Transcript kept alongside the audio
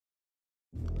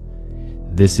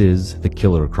This is the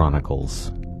Killer Chronicles.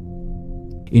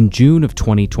 In June of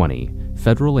 2020,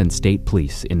 federal and state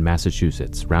police in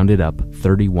Massachusetts rounded up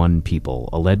 31 people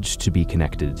alleged to be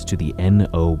connected to the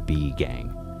NOB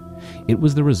gang. It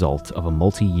was the result of a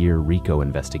multi-year Rico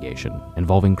investigation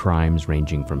involving crimes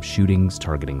ranging from shootings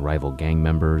targeting rival gang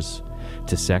members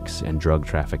to sex and drug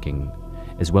trafficking,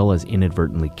 as well as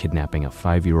inadvertently kidnapping a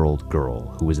 5-year-old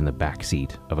girl who was in the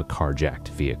backseat of a carjacked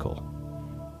vehicle.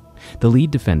 The lead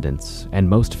defendants and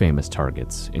most famous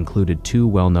targets included two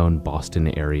well-known Boston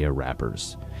area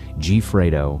rappers,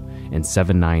 Fredo and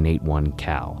 7981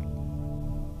 KAL.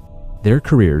 Their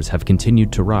careers have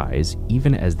continued to rise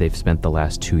even as they've spent the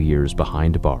last 2 years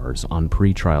behind bars on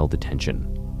pre-trial detention.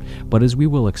 But as we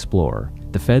will explore,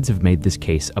 the feds have made this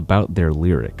case about their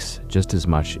lyrics just as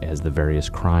much as the various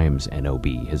crimes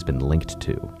NOB has been linked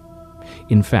to.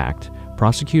 In fact,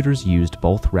 prosecutors used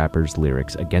both rappers'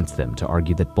 lyrics against them to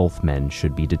argue that both men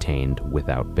should be detained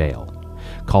without bail,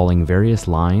 calling various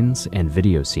lines and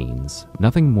video scenes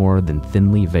nothing more than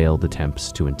thinly veiled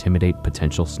attempts to intimidate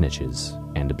potential snitches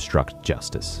and obstruct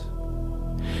justice.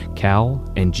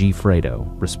 KAL and Fredo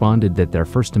responded that their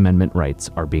First Amendment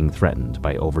rights are being threatened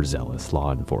by overzealous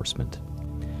law enforcement.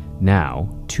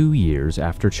 Now, 2 years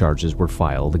after charges were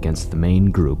filed against the main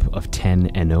group of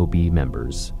 10 NOB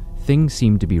members, things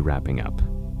seem to be wrapping up.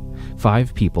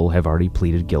 5 people have already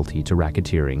pleaded guilty to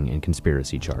racketeering and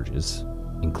conspiracy charges,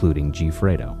 including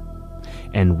Fredo.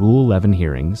 And Rule 11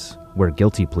 hearings, where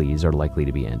guilty pleas are likely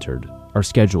to be entered, are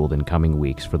scheduled in coming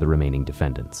weeks for the remaining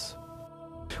defendants.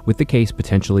 With the case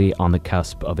potentially on the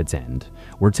cusp of its end,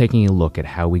 we're taking a look at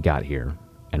how we got here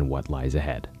and what lies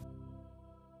ahead.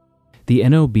 The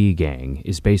NOB gang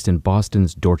is based in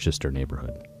Boston's Dorchester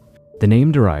neighborhood. The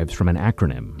name derives from an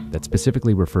acronym that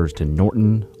specifically refers to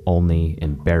Norton, Olney,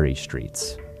 and Berry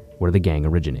streets, where the gang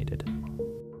originated.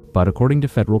 But according to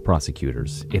federal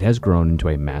prosecutors, it has grown into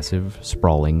a massive,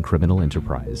 sprawling criminal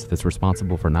enterprise that's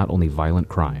responsible for not only violent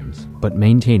crimes, but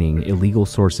maintaining illegal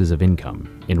sources of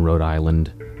income in Rhode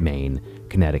Island, Maine,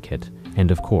 Connecticut,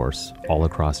 and of course, all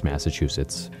across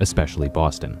Massachusetts, especially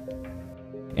Boston.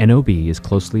 NOB is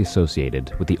closely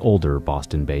associated with the older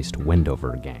Boston-based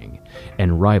Wendover gang,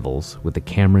 and rivals with the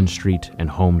Cameron Street and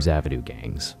Holmes Avenue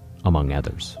gangs, among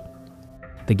others.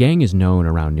 The gang is known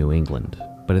around New England,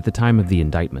 but at the time of the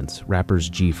indictments, rappers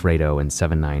Fredo and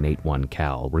 7981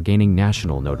 KAL were gaining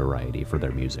national notoriety for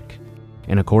their music.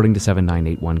 And according to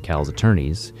 7981 KAL's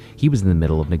attorneys, he was in the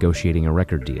middle of negotiating a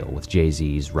record deal with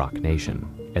Jay-Z's Rock Nation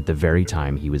at the very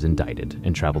time he was indicted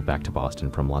and traveled back to Boston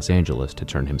from Los Angeles to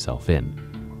turn himself in.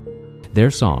 Their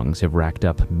songs have racked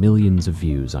up millions of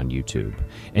views on YouTube,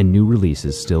 and new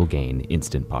releases still gain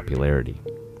instant popularity.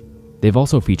 They've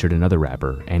also featured another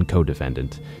rapper and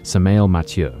co-defendant, Samael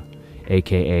Mathieu,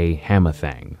 aka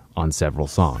Hamathang, on several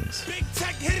songs. Big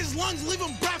tech hit his lungs, leave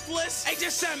him breathless.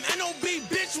 HSM, NOB,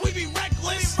 bitch, we be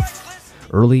reckless.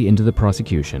 Early into the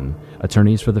prosecution,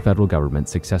 attorneys for the federal government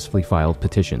successfully filed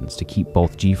petitions to keep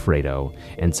both Fredo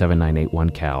and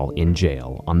 7981 KAL in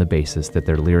jail on the basis that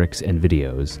their lyrics and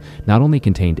videos not only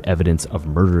contained evidence of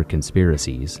murder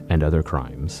conspiracies and other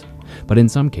crimes, but in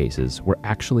some cases were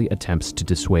actually attempts to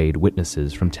dissuade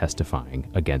witnesses from testifying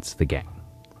against the gang.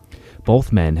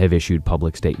 Both men have issued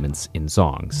public statements in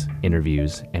songs,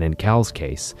 interviews, and in KAL's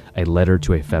case, a letter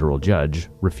to a federal judge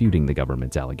refuting the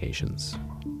government's allegations.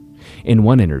 In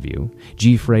one interview,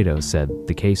 Fredo said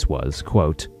the case was,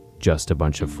 quote, just a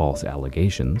bunch of false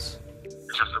allegations.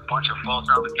 It's just a bunch of false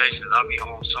allegations. I'll be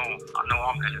home soon. I know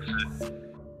I'm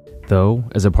innocent. Though,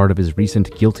 as a part of his recent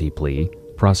guilty plea,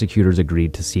 prosecutors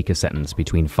agreed to seek a sentence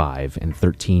between 5 and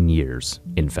 13 years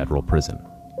in federal prison.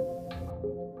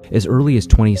 As early as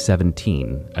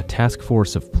 2017, a task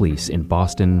force of police in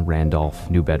Boston, Randolph,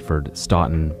 New Bedford,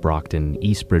 Stoughton, Brockton,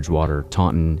 East Bridgewater,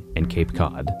 Taunton, and Cape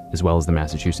Cod, as well as the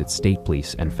Massachusetts State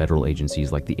Police and federal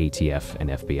agencies like the ATF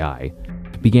and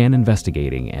FBI, began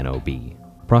investigating NOB.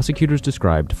 Prosecutors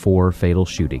described 4 fatal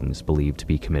shootings believed to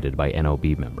be committed by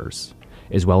NOB members,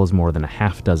 as well as more than a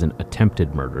half-dozen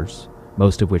attempted murders,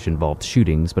 most of which involved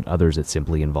shootings, but others that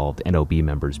simply involved NOB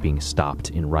members being stopped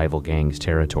in rival gangs'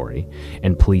 territory,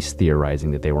 and police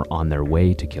theorizing that they were on their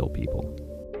way to kill people.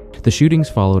 The shootings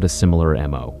followed a similar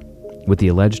MO, with the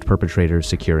alleged perpetrators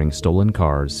securing stolen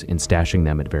cars and stashing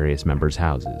them at various members'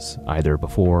 houses, either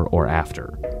before or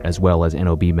after, as well as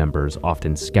NOB members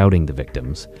often scouting the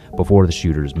victims before the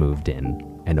shooters moved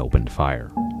in and opened fire.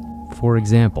 For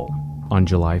example, on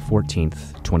July 14,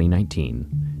 2019,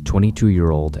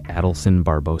 22-year-old Adelson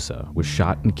Barbosa was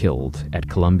shot and killed at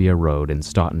Columbia Road and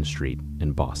Stoughton Street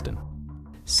in Boston.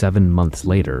 7 months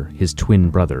later, his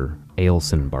twin brother,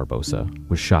 Ailson Barbosa,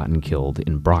 was shot and killed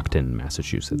in Brockton,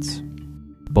 Massachusetts.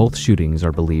 Both shootings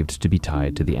are believed to be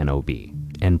tied to the NOB,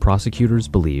 and prosecutors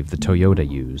believe the Toyota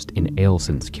used in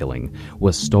Ailson's killing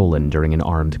was stolen during an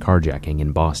armed carjacking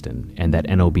in Boston, and that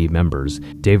NOB members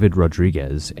David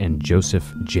Rodriguez and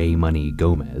Joseph J. Money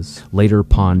Gomez later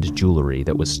pawned jewelry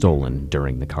that was stolen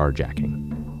during the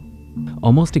carjacking.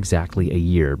 Almost exactly a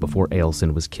year before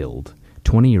Ailson was killed,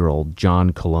 20-year-old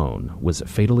John Colon was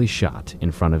fatally shot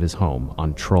in front of his home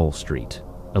on Troll Street,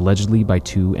 allegedly by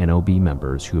two NOB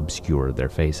members who obscured their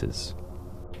faces.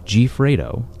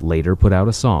 Fredo later put out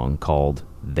a song called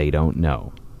They Don't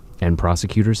Know, and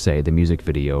prosecutors say the music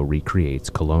video recreates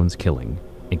Colon's killing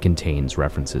and contains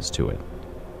references to it.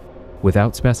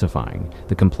 Without specifying,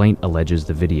 the complaint alleges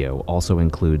the video also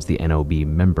includes the NOB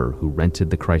member who rented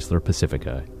the Chrysler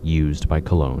Pacifica used by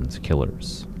Colon's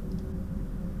killers.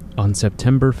 On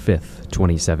September 5,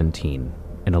 2017,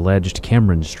 an alleged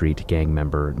Cameron Street gang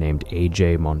member named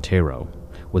A.J. Montero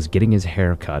was getting his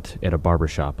hair cut at a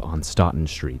barbershop on Stoughton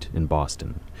Street in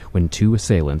Boston when two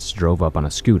assailants drove up on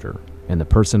a scooter, and the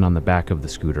person on the back of the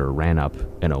scooter ran up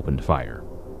and opened fire,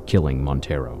 killing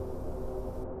Montero.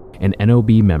 An NOB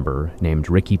member named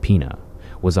Ricky Pina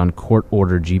was on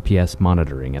court-ordered GPS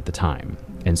monitoring at the time,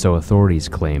 and so authorities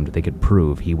claimed they could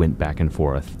prove he went back and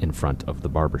forth in front of the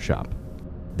barbershop.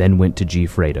 Then went to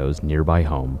Fredo's nearby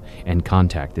home and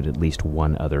contacted at least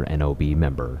one other NOB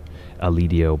member,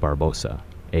 Alidio Barbosa,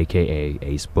 aka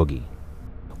Ace Boogie.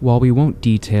 While we won't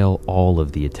detail all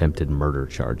of the attempted murder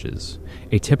charges,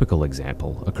 a typical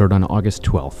example occurred on August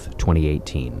 12,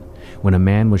 2018, when a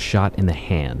man was shot in the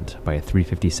hand by a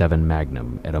 .357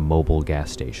 Magnum at a mobile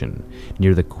gas station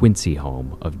near the Quincy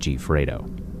home of Fredo.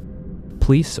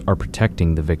 Police are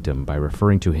protecting the victim by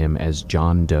referring to him as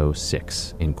John Doe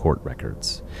 6 in court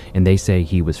records, and they say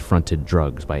he was fronted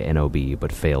drugs by NOB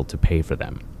but failed to pay for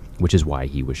them, which is why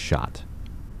he was shot.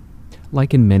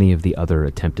 Like in many of the other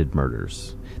attempted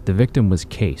murders, the victim was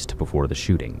cased before the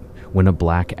shooting when a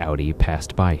black Audi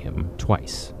passed by him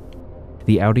twice.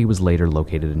 The Audi was later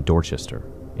located in Dorchester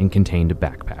and contained a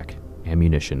backpack,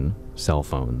 ammunition, cell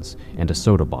phones, and a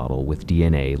soda bottle with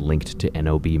DNA linked to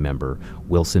NOB member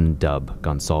Wilson Dub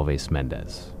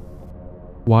Goncalves-Mendes.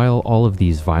 While all of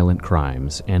these violent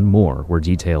crimes and more were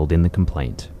detailed in the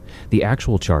complaint, the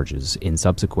actual charges in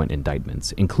subsequent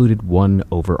indictments included one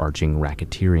overarching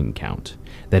racketeering count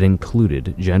that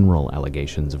included general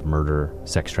allegations of murder,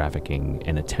 sex trafficking,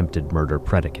 and attempted murder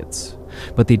predicates,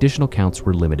 but the additional counts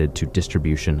were limited to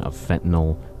distribution of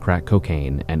fentanyl, crack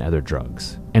cocaine, and other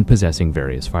drugs, and possessing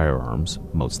various firearms,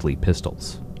 mostly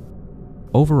pistols.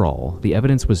 Overall, the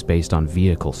evidence was based on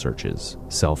vehicle searches,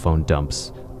 cell phone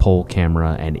dumps, poll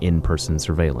camera and in-person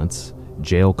surveillance,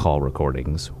 jail call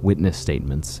recordings, witness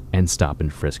statements, and stop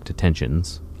and frisk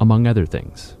detentions, among other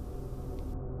things.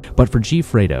 But for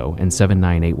Fredo and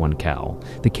 7981 KAL,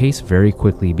 the case very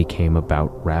quickly became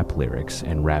about rap lyrics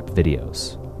and rap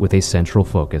videos, with a central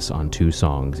focus on two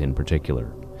songs in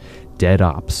particular, Dead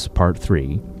Ops Part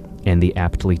 3 and the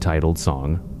aptly titled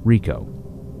song Rico,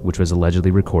 which was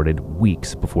allegedly recorded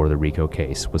weeks before the Rico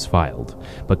case was filed,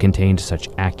 but contained such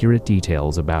accurate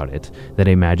details about it that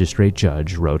a magistrate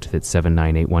judge wrote that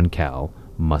 7981 KAL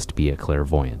must be a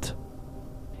clairvoyant.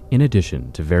 In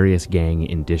addition to various gang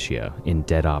indicia in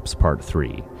Dead Ops Part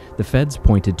 3, the feds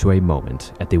pointed to a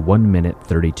moment at the 1-minute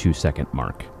 32-second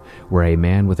mark, where a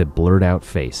man with a blurred-out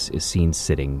face is seen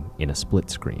sitting in a split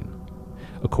screen.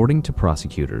 According to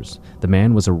prosecutors, the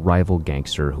man was a rival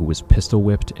gangster who was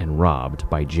pistol-whipped and robbed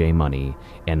by J Money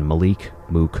and Malik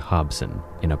Mook Hobson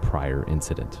in a prior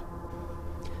incident.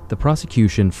 The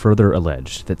prosecution further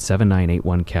alleged that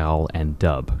 7981 KAL and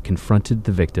Dub confronted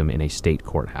the victim in a state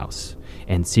courthouse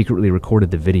and secretly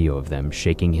recorded the video of them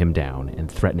shaking him down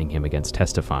and threatening him against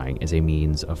testifying as a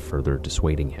means of further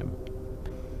dissuading him.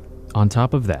 On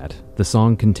top of that, the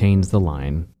song contains the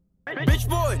line, Bitch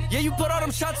boy, yeah, you put all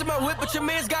them shots in my whip, but your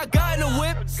man's got God in the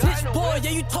whip. Snitch boy, yeah,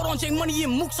 you told on J Money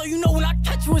and Mook, so you know when I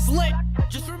catch you it's lit.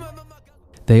 Just remember my...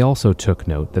 They also took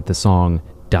note that the song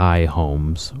Die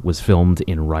Holmes was filmed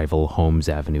in rival Holmes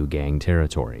Avenue gang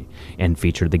territory and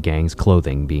featured the gang's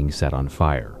clothing being set on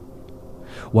fire.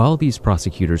 While these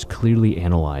prosecutors clearly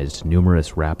analyzed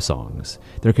numerous rap songs,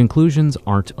 their conclusions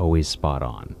aren't always spot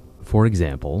on. For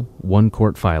example, one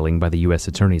court filing by the U.S.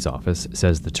 Attorney's Office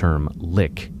says the term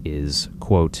lick is,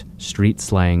 quote, street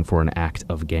slang for an act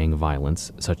of gang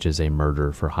violence such as a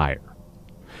murder for hire,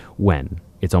 when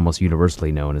it's almost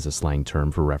universally known as a slang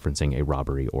term for referencing a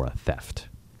robbery or a theft.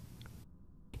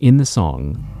 In the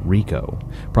song, Rico,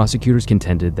 prosecutors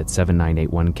contended that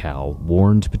 7981 KAL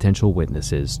warned potential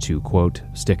witnesses to, quote,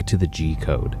 stick to the G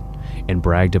code, and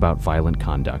bragged about violent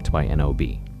conduct by NOB.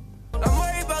 I'm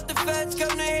worried about the feds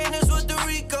come to hit us with the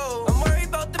Rico. I'm worried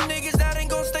about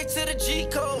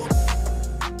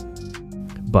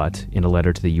But, in a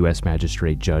letter to the U.S.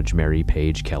 Magistrate Judge Mary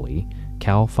Page Kelly,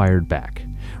 KAL fired back,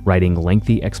 writing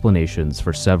lengthy explanations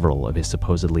for several of his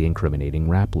supposedly incriminating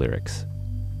rap lyrics.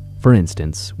 For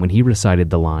instance, when he recited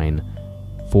the line,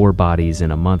 "4 bodies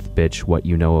in a month, bitch, what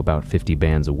you know about 50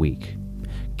 bands a week,"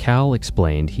 KAL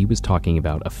explained he was talking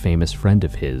about a famous friend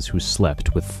of his who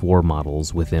slept with 4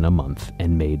 models within a month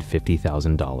and made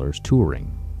 $50,000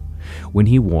 touring. When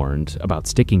he warned about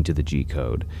sticking to the G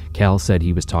code, KAL said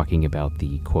he was talking about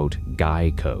the, quote,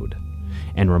 guy code,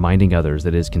 and reminding others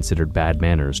that it is considered bad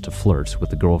manners to flirt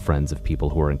with the girlfriends of people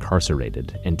who are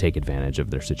incarcerated and take advantage of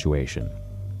their situation.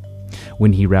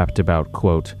 When he rapped about,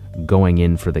 quote, going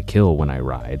in for the kill when I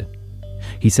ride,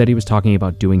 he said he was talking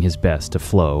about doing his best to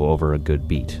flow over a good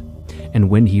beat. And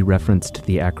when he referenced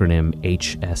the acronym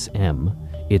HSM,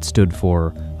 it stood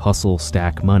for Hustle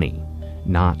Stack Money,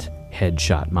 not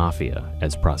Headshot Mafia,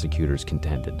 as prosecutors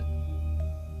contended.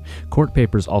 Court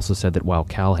papers also said that while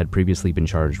KAL had previously been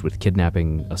charged with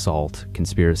kidnapping, assault,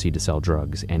 conspiracy to sell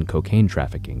drugs, and cocaine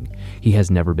trafficking, he has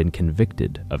never been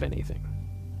convicted of anything.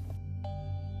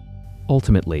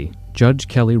 Ultimately, Judge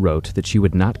Kelly wrote that she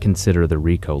would not consider the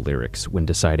Rico lyrics when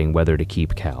deciding whether to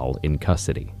keep KAL in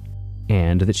custody,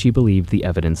 and that she believed the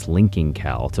evidence linking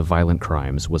KAL to violent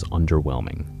crimes was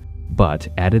underwhelming, but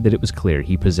added that it was clear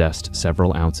he possessed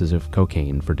several ounces of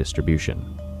cocaine for distribution.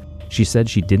 She said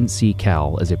she didn't see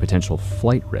KAL as a potential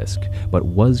flight risk, but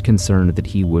was concerned that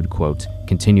he would, quote,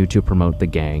 continue to promote the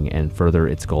gang and further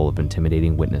its goal of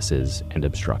intimidating witnesses and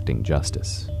obstructing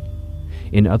justice.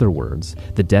 In other words,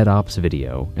 the Dead Ops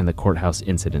video and the courthouse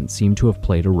incident seem to have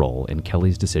played a role in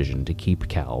Kelly's decision to keep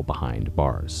KAL behind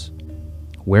bars,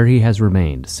 where he has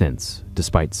remained since,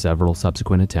 despite several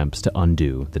subsequent attempts to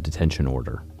undo the detention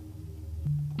order.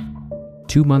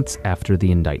 2 months after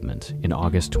the indictment, in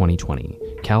August 2020,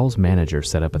 KAL's manager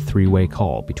set up a 3-way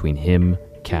call between him,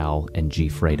 KAL, and G.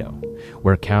 Fredo,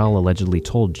 where KAL allegedly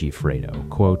told G. Fredo,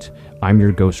 quote, I'm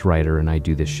your ghostwriter and I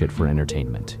do this shit for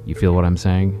entertainment. You feel what I'm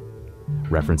saying?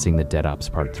 Referencing the Dead Ops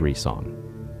Part 3 song.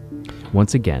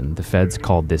 Once again, the feds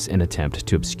called this an attempt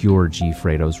to obscure G.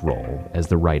 Fredo's role as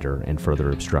the writer and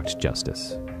further obstruct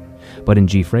justice. But in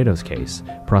G. Fredo's case,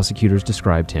 prosecutors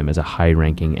described him as a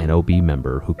high-ranking NOB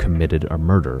member who committed a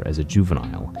murder as a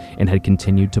juvenile and had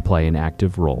continued to play an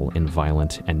active role in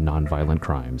violent and non-violent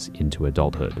crimes into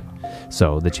adulthood.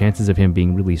 So the chances of him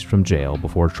being released from jail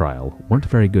before trial weren't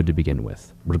very good to begin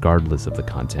with, regardless of the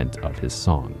content of his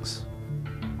songs.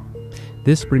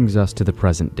 This brings us to the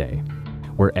present day,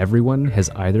 where everyone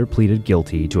has either pleaded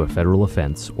guilty to a federal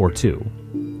offense or two,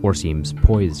 or seems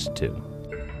poised to.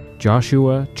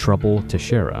 Joshua Trouble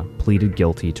Teixeira pleaded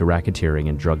guilty to racketeering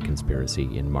and drug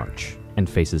conspiracy in March, and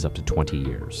faces up to 20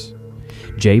 years.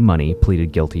 J Money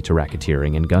pleaded guilty to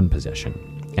racketeering and gun possession,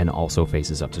 and also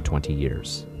faces up to 20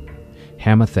 years.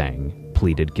 Hama Thang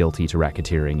pleaded guilty to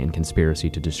racketeering and conspiracy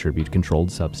to distribute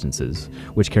controlled substances,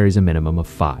 which carries a minimum of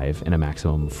 5 and a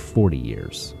maximum of 40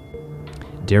 years.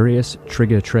 Darius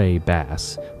Trigatre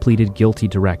Bass pleaded guilty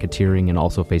to racketeering and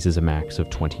also faces a max of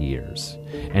 20 years.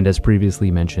 And as previously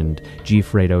mentioned, G.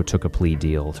 Fredo took a plea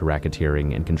deal to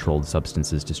racketeering and controlled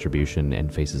substances distribution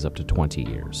and faces up to 20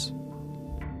 years.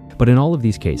 But in all of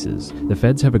these cases, the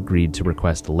feds have agreed to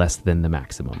request less than the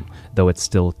maximum, though it's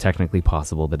still technically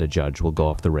possible that a judge will go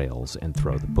off the rails and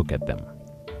throw the book at them.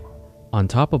 On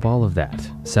top of all of that,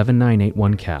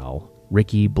 7981 KAL,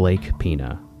 Ricky Blake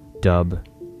Pina, Dub,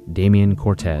 Damian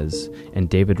Cortez, and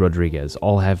David Rodriguez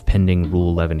all have pending Rule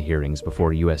 11 hearings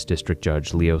before U.S. District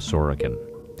Judge Leo Sorokin,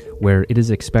 where it is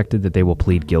expected that they will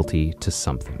plead guilty to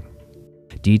something.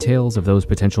 Details of those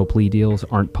potential plea deals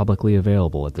aren't publicly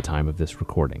available at the time of this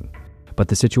recording, but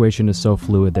the situation is so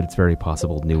fluid that it's very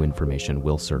possible new information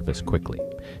will surface quickly.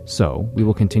 So, we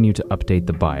will continue to update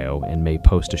the bio and may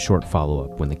post a short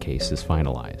follow-up when the case is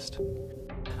finalized.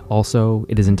 Also,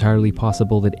 it is entirely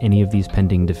possible that any of these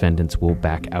pending defendants will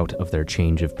back out of their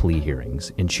change of plea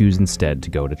hearings and choose instead to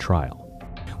go to trial,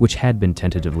 which had been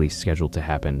tentatively scheduled to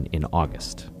happen in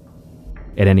August.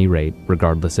 At any rate,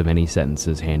 regardless of any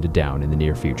sentences handed down in the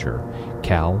near future,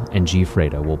 KAL and G.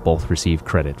 Fredo will both receive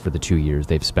credit for the 2 years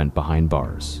they've spent behind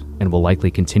bars, and will likely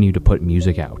continue to put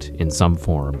music out in some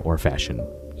form or fashion,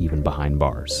 even behind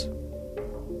bars.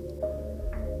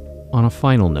 On a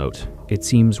final note, it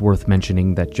seems worth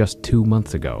mentioning that just 2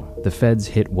 months ago, the feds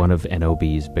hit one of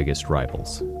NOB's biggest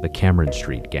rivals, the Cameron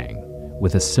Street Gang,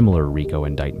 with a similar RICO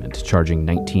indictment charging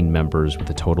 19 members with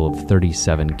a total of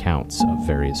 37 counts of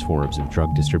various forms of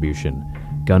drug distribution,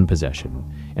 gun possession,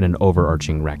 and an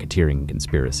overarching racketeering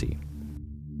conspiracy.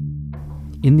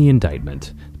 In the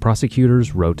indictment,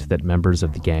 Prosecutors wrote that members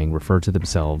of the gang refer to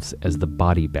themselves as the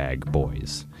Body Bag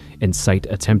Boys and cite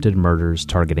attempted murders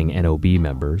targeting NOB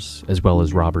members, as well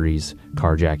as robberies,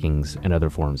 carjackings, and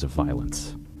other forms of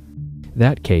violence.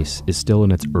 That case is still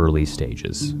in its early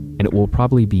stages, and it will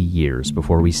probably be years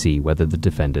before we see whether the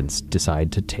defendants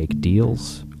decide to take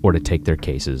deals or to take their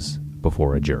cases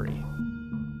before a jury.